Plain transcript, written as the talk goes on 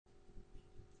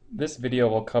This video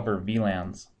will cover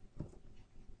VLANs.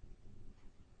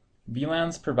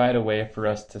 VLANs provide a way for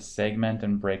us to segment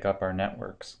and break up our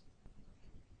networks.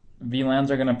 VLANs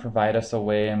are going to provide us a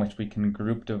way in which we can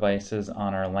group devices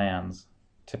on our LANs.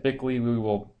 Typically, we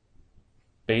will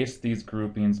base these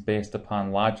groupings based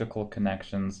upon logical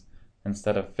connections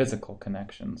instead of physical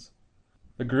connections.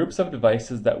 The groups of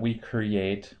devices that we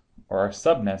create, or our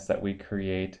subnets that we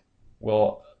create,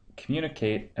 will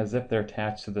communicate as if they're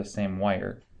attached to the same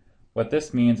wire. What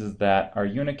this means is that our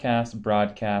unicast,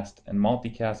 broadcast, and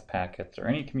multicast packets, or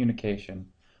any communication,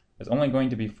 is only going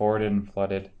to be forwarded and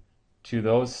flooded to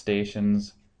those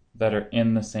stations that are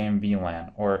in the same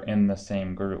VLAN or in the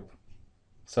same group.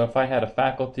 So if I had a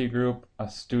faculty group, a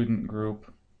student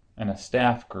group, and a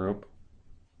staff group,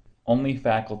 only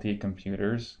faculty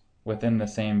computers within the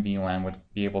same VLAN would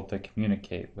be able to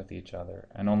communicate with each other,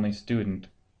 and only student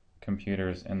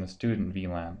computers in the student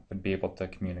VLAN would be able to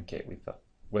communicate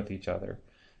with each other.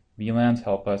 VLANs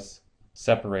help us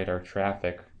separate our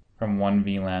traffic from one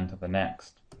VLAN to the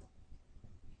next.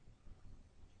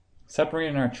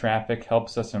 Separating our traffic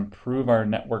helps us improve our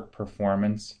network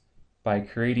performance by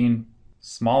creating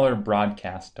smaller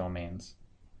broadcast domains.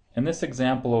 In this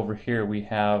example over here, we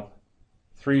have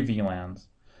 3 VLANs.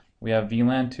 We have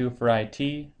VLAN 2 for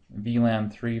IT,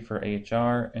 VLAN 3 for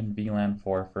HR, and VLAN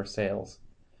 4 for sales.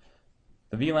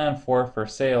 The VLAN 4 for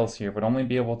sales here would only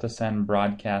be able to send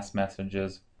broadcast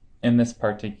messages in this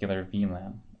particular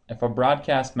VLAN. If a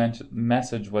broadcast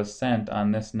message was sent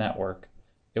on this network,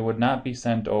 it would not be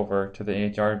sent over to the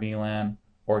HR VLAN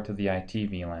or to the IT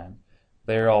VLAN.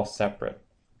 They are all separate.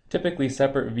 Typically,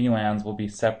 separate VLANs will be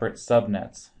separate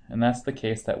subnets, and that's the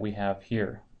case that we have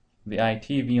here. The IT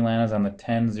VLAN is on the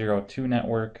 10.02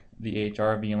 network, the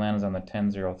HR VLAN is on the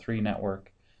 10.03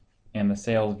 network, and the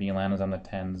sales VLAN is on the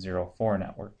 10.04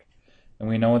 network. And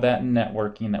we know that in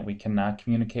networking that we cannot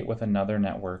communicate with another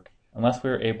network unless we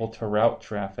are able to route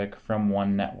traffic from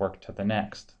one network to the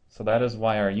next. So that is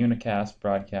why our unicast,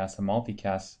 broadcast, and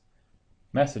multicast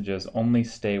messages only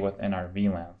stay within our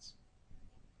VLANs.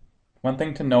 One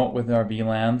thing to note with our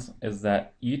VLANs is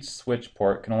that each switch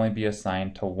port can only be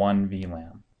assigned to one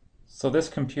VLAN. So this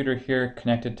computer here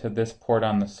connected to this port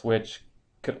on the switch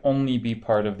could only be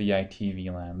part of the IT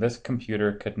VLAN. This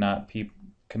computer could not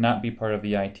be part of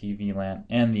the IT VLAN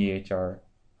and the HR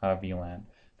VLAN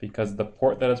because the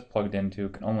port that is plugged into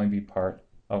can only be part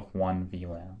of one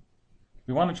VLAN.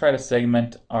 We want to try to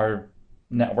segment our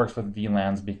networks with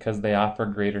VLANs because they offer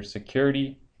greater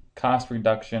security, cost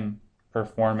reduction,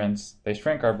 performance. They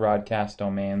shrink our broadcast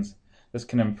domains. This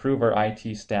can improve our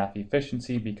IT staff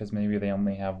efficiency because maybe they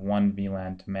only have one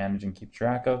VLAN to manage and keep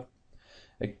track of.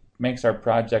 It makes our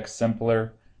projects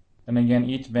simpler. And again,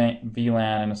 each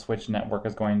VLAN in a switch network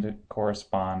is going to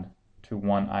correspond to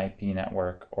one IP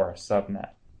network or a subnet.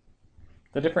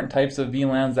 The different types of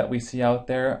VLANs that we see out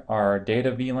there are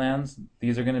data VLANs.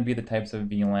 These are going to be the types of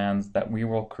VLANs that we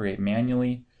will create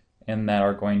manually and that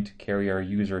are going to carry our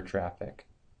user traffic.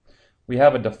 We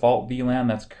have a default VLAN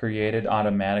that's created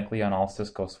automatically on all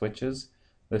Cisco switches.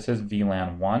 This is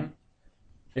VLAN 1.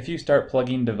 If you start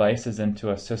plugging devices into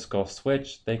a Cisco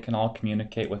switch, they can all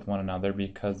communicate with one another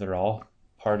because they're all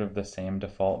part of the same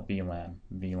default VLAN,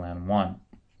 VLAN 1.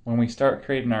 When we start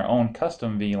creating our own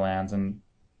custom VLANs and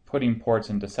putting ports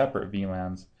into separate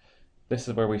VLANs, this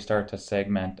is where we start to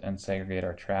segment and segregate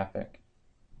our traffic.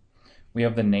 We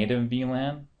have the native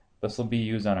VLAN. This will be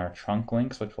used on our trunk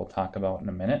links, which we'll talk about in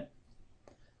a minute.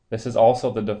 This is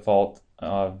also the default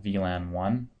VLAN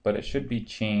 1, but it should be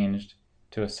changed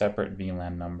to a separate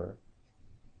VLAN number.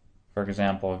 For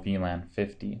example, VLAN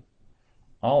 50.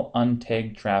 All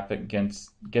untagged traffic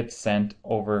gets sent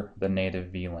over the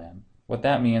native VLAN. What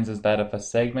that means is that if a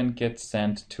segment gets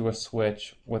sent to a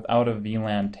switch without a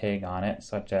VLAN tag on it,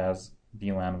 such as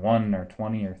VLAN 1 or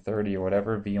 20 or 30 or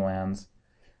whatever VLANs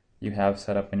you have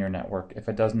set up in your network, if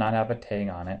it does not have a tag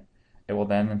on it, it will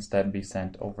then instead be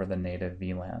sent over the native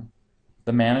VLAN.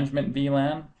 The management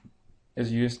VLAN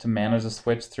is used to manage the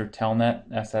switch through Telnet,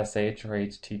 SSH, or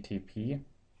HTTP.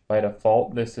 By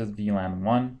default, this is VLAN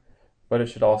 1, but it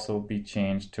should also be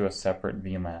changed to a separate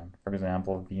VLAN, for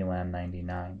example, VLAN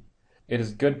 99. It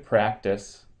is good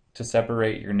practice to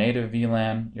separate your native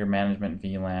VLAN, your management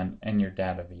VLAN, and your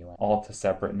data VLAN, all to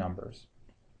separate numbers.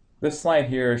 This slide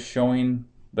here is showing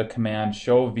the command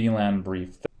show VLAN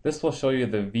brief. This will show you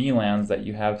the VLANs that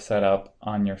you have set up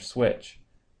on your switch.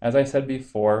 As I said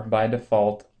before, by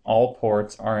default, all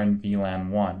ports are in VLAN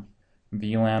 1.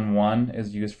 VLAN 1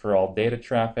 is used for all data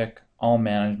traffic, all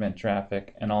management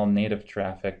traffic, and all native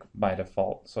traffic by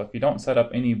default. So if you don't set up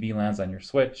any VLANs on your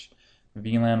switch,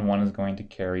 VLAN 1 is going to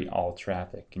carry all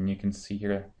traffic. And you can see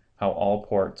here how all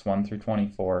ports 1 through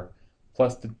 24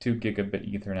 plus the 2 gigabit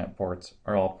Ethernet ports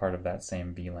are all part of that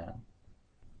same VLAN.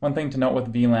 One thing to note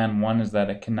with VLAN 1 is that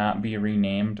it cannot be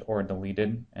renamed or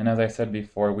deleted, and as I said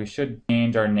before, we should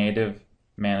change our native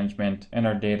management and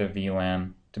our data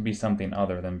VLAN to be something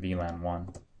other than VLAN 1.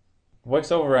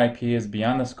 Voice over IP is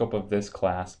beyond the scope of this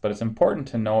class, but it's important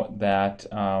to note that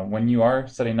when you are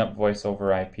setting up voice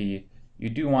over IP, you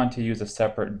do want to use a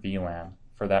separate VLAN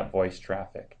for that voice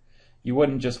traffic. You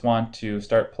wouldn't just want to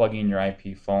start plugging your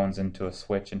IP phones into a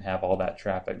switch and have all that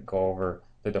traffic go over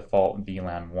the default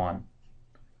VLAN 1.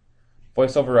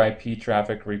 Voice over IP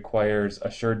traffic requires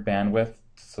assured bandwidth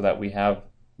so that we have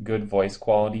good voice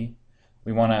quality.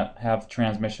 We want to have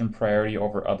transmission priority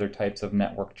over other types of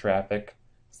network traffic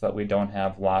so that we don't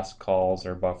have lost calls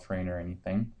or buffering or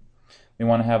anything. We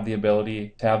want to have the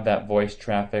ability to have that voice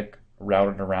traffic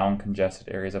routed around congested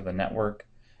areas of the network,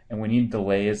 and we need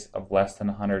delays of less than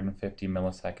 150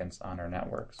 milliseconds on our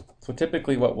networks. So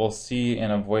typically what we'll see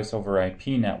in a voice over IP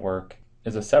network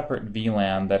is a separate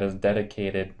VLAN that is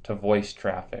dedicated to voice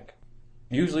traffic.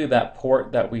 Usually that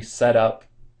port that we set up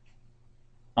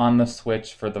on the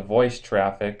switch for the voice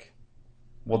traffic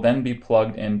will then be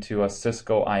plugged into a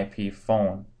Cisco IP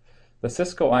phone. The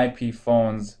Cisco IP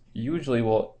phones usually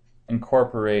will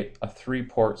incorporate a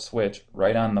 3-port switch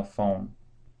right on the phone.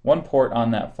 One port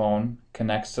on that phone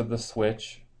connects to the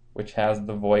switch, which has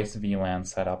the voice VLAN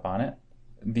set up on it.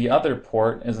 The other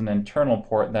port is an internal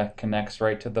port that connects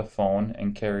right to the phone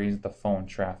and carries the phone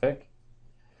traffic.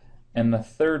 And the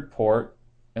third port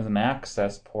is an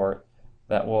access port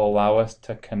that will allow us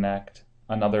to connect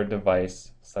another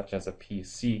device, such as a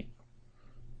PC.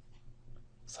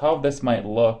 So how this might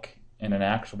look in an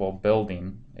actual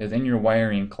building is in your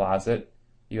wiring closet,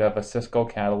 you have a Cisco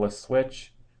Catalyst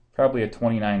switch, probably a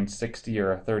 2960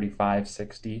 or a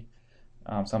 3560,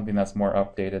 something that's more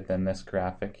updated than this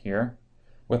graphic here,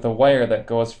 with a wire that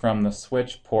goes from the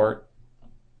switch port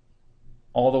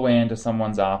all the way into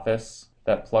someone's office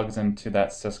that plugs into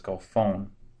that Cisco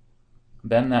phone.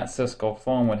 Then that Cisco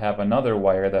phone would have another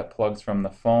wire that plugs from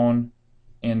the phone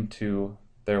into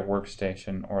their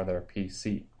workstation or their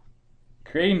PC.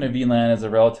 Creating a VLAN is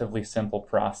a relatively simple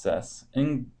process.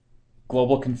 In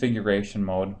global configuration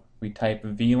mode, we type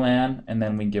VLAN and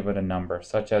then we give it a number,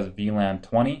 such as VLAN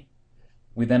 20.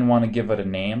 We then want to give it a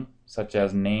name, such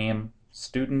as name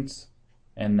students,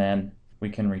 and then we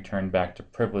can return back to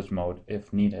privilege mode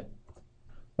if needed.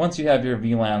 Once you have your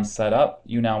VLANs set up,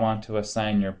 you now want to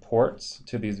assign your ports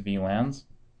to these VLANs.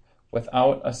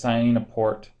 Without assigning a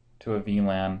port to a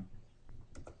VLAN,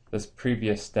 this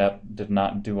previous step did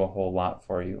not do a whole lot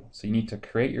for you. So you need to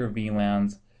create your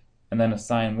VLANs and then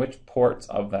assign which ports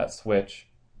of that switch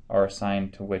are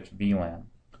assigned to which VLAN.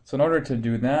 So in order to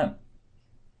do that,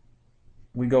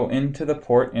 we go into the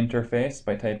port interface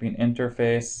by typing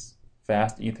interface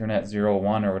fast Ethernet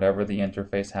 01 or whatever the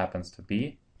interface happens to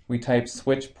be. We type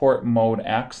switch port mode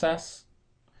access.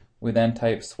 We then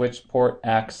type switch port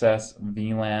access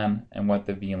VLAN and what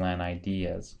the VLAN ID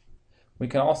is. We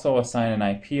can also assign an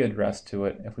IP address to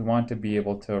it if we want to be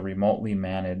able to remotely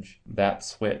manage that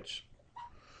switch.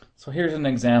 So here's an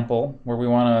example where we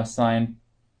want to assign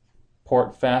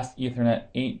port fast Ethernet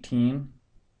 18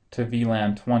 to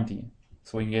VLAN 20.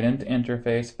 So we get into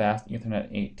interface fast Ethernet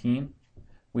 18.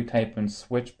 We type in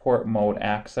switch port mode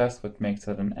access, which makes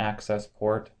it an access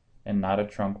port and not a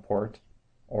trunk port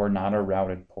or not a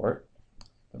routed port.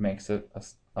 It makes it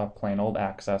a plain old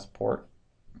access port.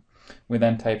 We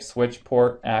then type switch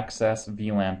port access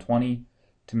VLAN 20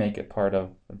 to make it part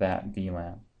of that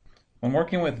VLAN. When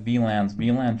working with VLANs,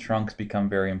 VLAN trunks become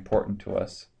very important to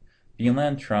us.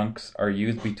 VLAN trunks are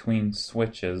used between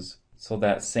switches so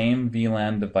that same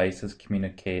VLAN devices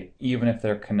communicate even if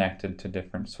they're connected to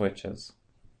different switches.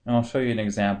 And I'll show you an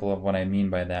example of what I mean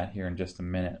by that here in just a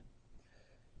minute.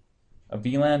 A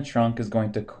VLAN trunk is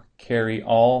going to carry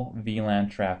all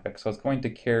VLAN traffic, so it's going to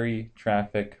carry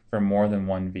traffic for more than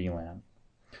one VLAN.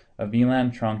 A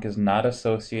VLAN trunk is not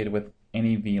associated with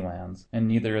any VLANs, and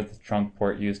neither is the trunk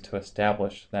port used to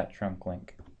establish that trunk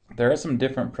link. There are some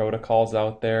different protocols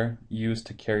out there used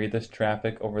to carry this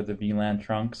traffic over the VLAN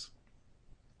trunks,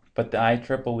 but the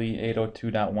IEEE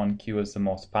 802.1q is the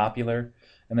most popular,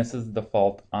 and this is the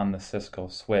default on the Cisco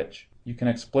switch. You can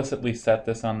explicitly set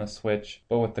this on the switch,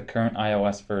 but with the current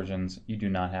iOS versions, you do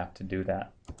not have to do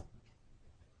that.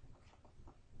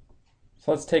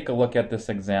 So let's take a look at this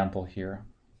example here.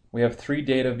 We have 3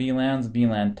 data VLANs,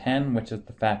 VLAN 10, which is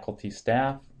the faculty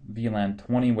staff, VLAN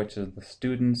 20, which is the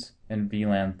students, and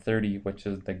VLAN 30, which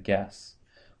is the guests.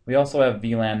 We also have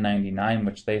VLAN 99,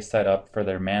 which they set up for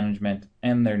their management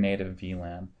and their native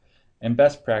VLAN. In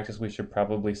best practice, we should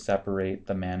probably separate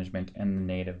the management and the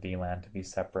native VLAN to be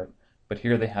separate, but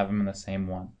here they have them in the same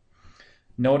one.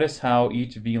 Notice how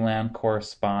each VLAN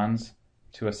corresponds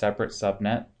to a separate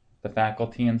subnet. The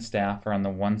faculty and staff are on the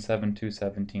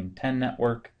 172.17.10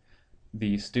 network,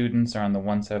 the students are on the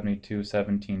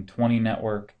 172.17.20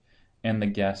 network, and the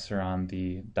guests are on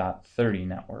the .30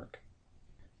 network.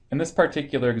 In this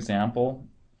particular example,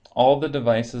 all the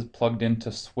devices plugged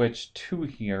into switch 2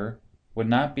 here would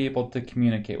not be able to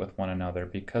communicate with one another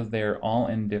because they are all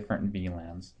in different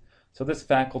VLANs. So this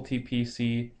faculty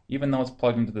PC, even though it's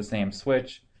plugged into the same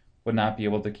switch, would not be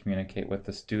able to communicate with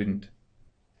the student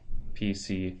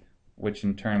PC, which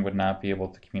in turn would not be able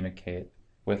to communicate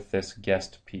with this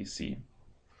guest PC.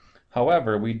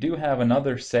 However, we do have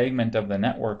another segment of the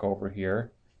network over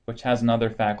here, which has another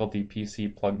faculty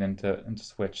PC plugged into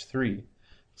switch 3.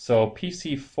 So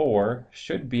PC4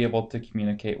 should be able to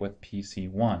communicate with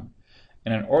PC1.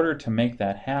 And in order to make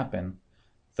that happen,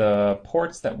 the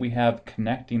ports that we have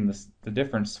connecting the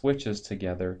different switches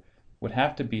together would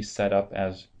have to be set up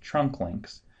as trunk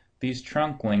links. These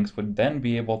trunk links would then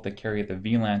be able to carry the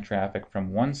VLAN traffic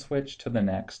from one switch to the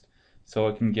next, so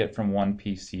it can get from one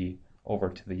PC over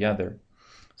to the other.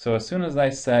 So as soon as I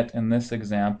set, in this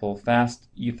example, fast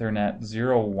Ethernet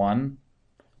 01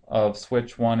 of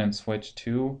switch 1 and switch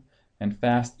 2, and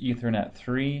fast Ethernet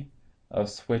 3 of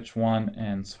switch 1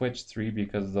 and switch 3,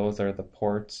 because those are the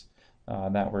ports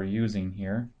that we're using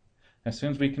here. As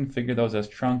soon as we configure those as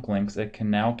trunk links, it can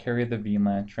now carry the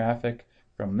VLAN traffic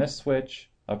from this switch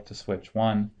up to switch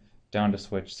 1, down to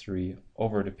switch 3,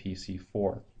 over to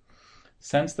PC4.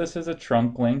 Since this is a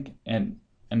trunk link, and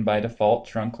by default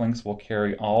trunk links will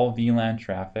carry all VLAN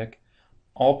traffic,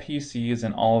 all PCs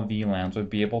and all VLANs would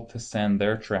be able to send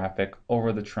their traffic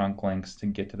over the trunk links to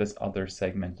get to this other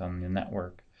segment on the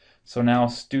network. So now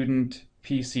student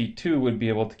PC2 would be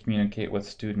able to communicate with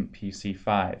student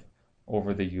PC5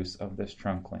 over the use of this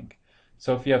trunk link.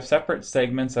 So if you have separate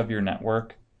segments of your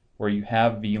network where you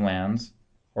have VLANs,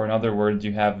 or in other words,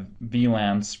 you have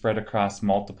VLANs spread across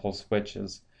multiple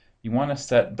switches, you want to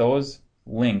set those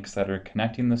links that are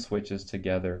connecting the switches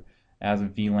together as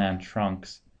VLAN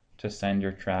trunks to send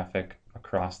your traffic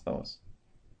across those.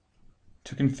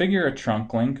 To configure a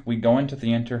trunk link, we go into the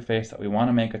interface that we want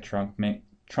to make a trunk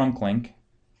link,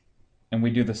 and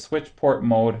we do the switch port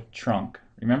mode trunk.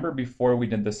 Remember before we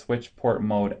did the switch port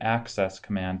mode access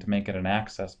command to make it an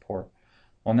access port?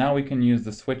 Well, now we can use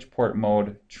the switch port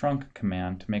mode trunk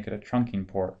command to make it a trunking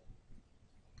port.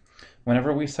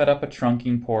 Whenever we set up a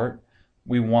trunking port,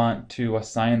 we want to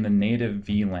assign the native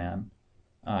VLAN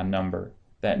number.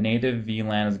 That native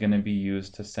VLAN is going to be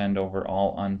used to send over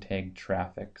all untagged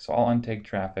traffic. So all untagged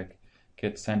traffic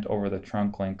gets sent over the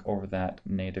trunk link over that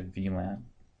native VLAN.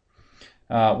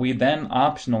 We then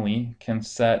optionally can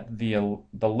set the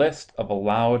list of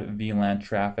allowed VLAN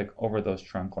traffic over those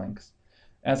trunk links.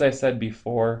 As I said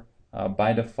before,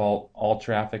 by default, all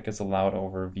traffic is allowed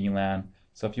over VLAN.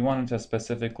 So if you wanted to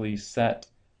specifically set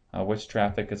which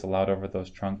traffic is allowed over those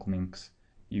trunk links,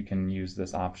 you can use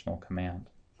this optional command.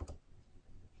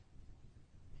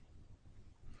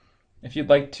 If you'd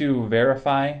like to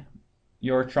verify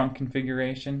your trunk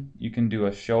configuration, you can do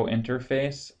a show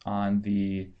interface on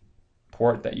the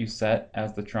port that you set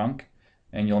as the trunk,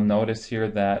 and you'll notice here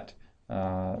that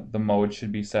the mode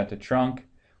should be set to trunk.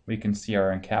 We can see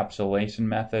our encapsulation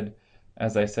method.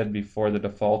 As I said before, the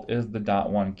default is the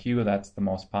 .1q. That's the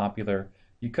most popular.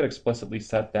 You could explicitly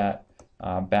set that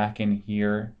back in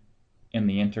here in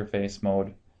the interface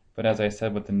mode, but as I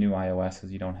said with the new iOSs,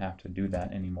 you don't have to do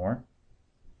that anymore.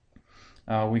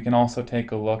 We can also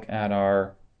take a look at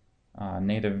our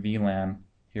native VLAN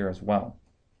here as well.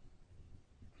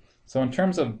 So in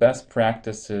terms of best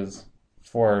practices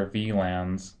for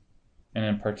VLANs, and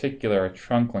in particular our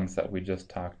trunk links that we just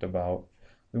talked about,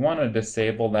 we want to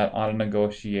disable that auto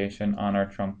negotiation on our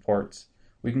trunk ports.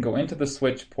 We can go into the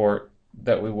switch port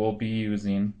that we will be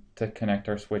using to connect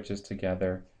our switches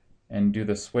together and do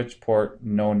the switch port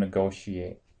no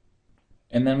negotiate.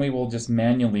 And then we will just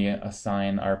manually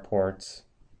assign our ports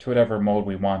to whatever mode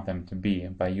we want them to be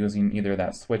by using either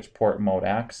that switch port mode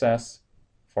access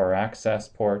for our access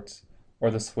ports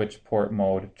or the switch port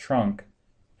mode trunk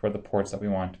for the ports that we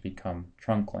want to become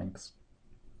trunk links.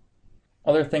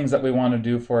 Other things that we want to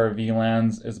do for our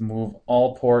VLANs is move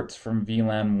all ports from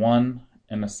VLAN 1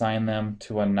 and assign them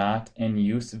to a not in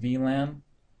use VLAN.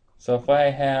 So if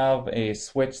I have a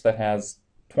switch that has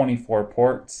 24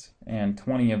 ports and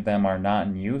 20 of them are not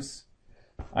in use,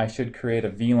 I should create a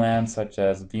VLAN such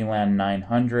as VLAN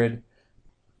 900,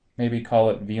 maybe call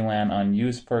it VLAN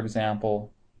unused for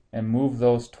example, and move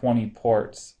those 20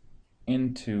 ports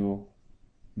into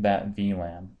that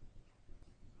VLAN.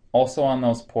 Also on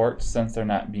those ports, since they're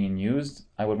not being used,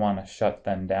 I would want to shut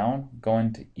them down. Go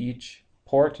into each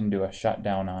port and do a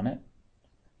shutdown on it.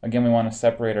 Again, we want to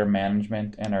separate our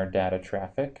management and our data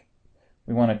traffic.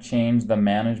 We want to change the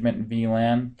management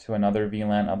VLAN to another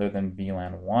VLAN other than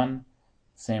VLAN 1.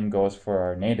 Same goes for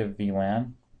our native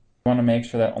VLAN. We want to make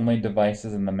sure that only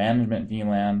devices in the management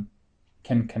VLAN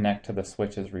can connect to the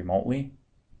switches remotely.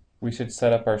 We should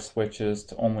set up our switches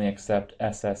to only accept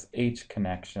SSH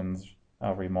connections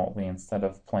remotely instead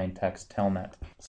of plain text telnet.